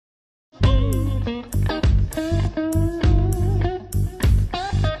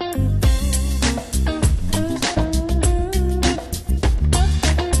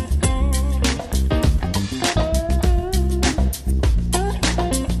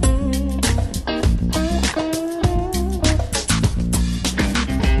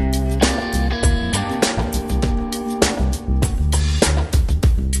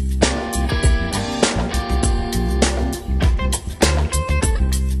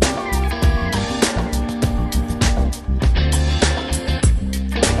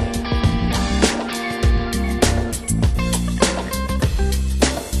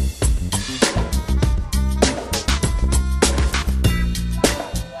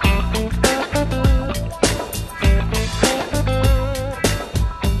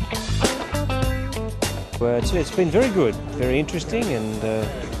it's been very good, very interesting, and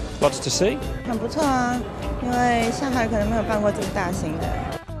lots to see. 很不错啊，因为上海可能没有办过这么大型的。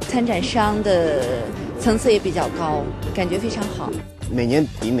参展商的层次也比较高，感觉非常好。每年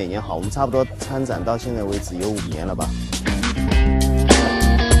比每年好，我们差不多参展到现在为止有5年了吧。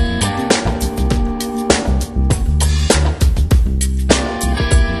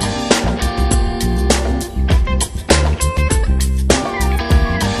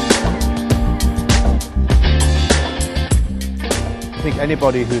I think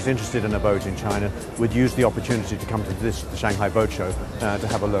anybody who's interested in a boat in China would use the opportunity to come to the Shanghai Boat Show to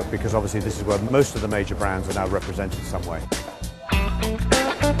have a look, because obviously this is where most of the major brands are now represented in some way.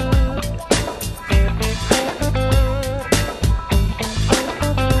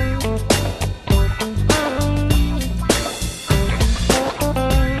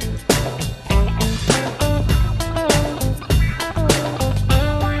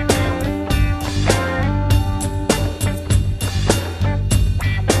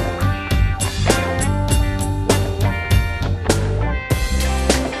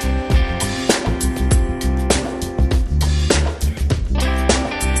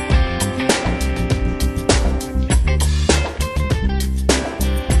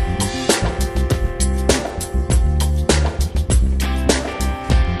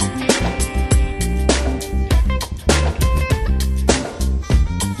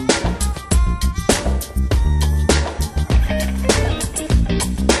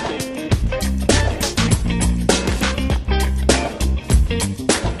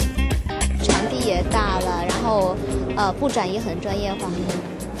 大了，然后布展也很专业化，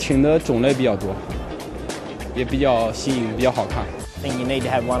请的种类比较多，也比较新颖，比较好看。I think you need to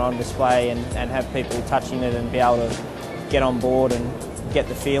have one on display and have people touching it and be able to get on board and get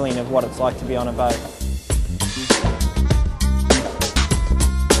the feeling of what it's like to be on a boat.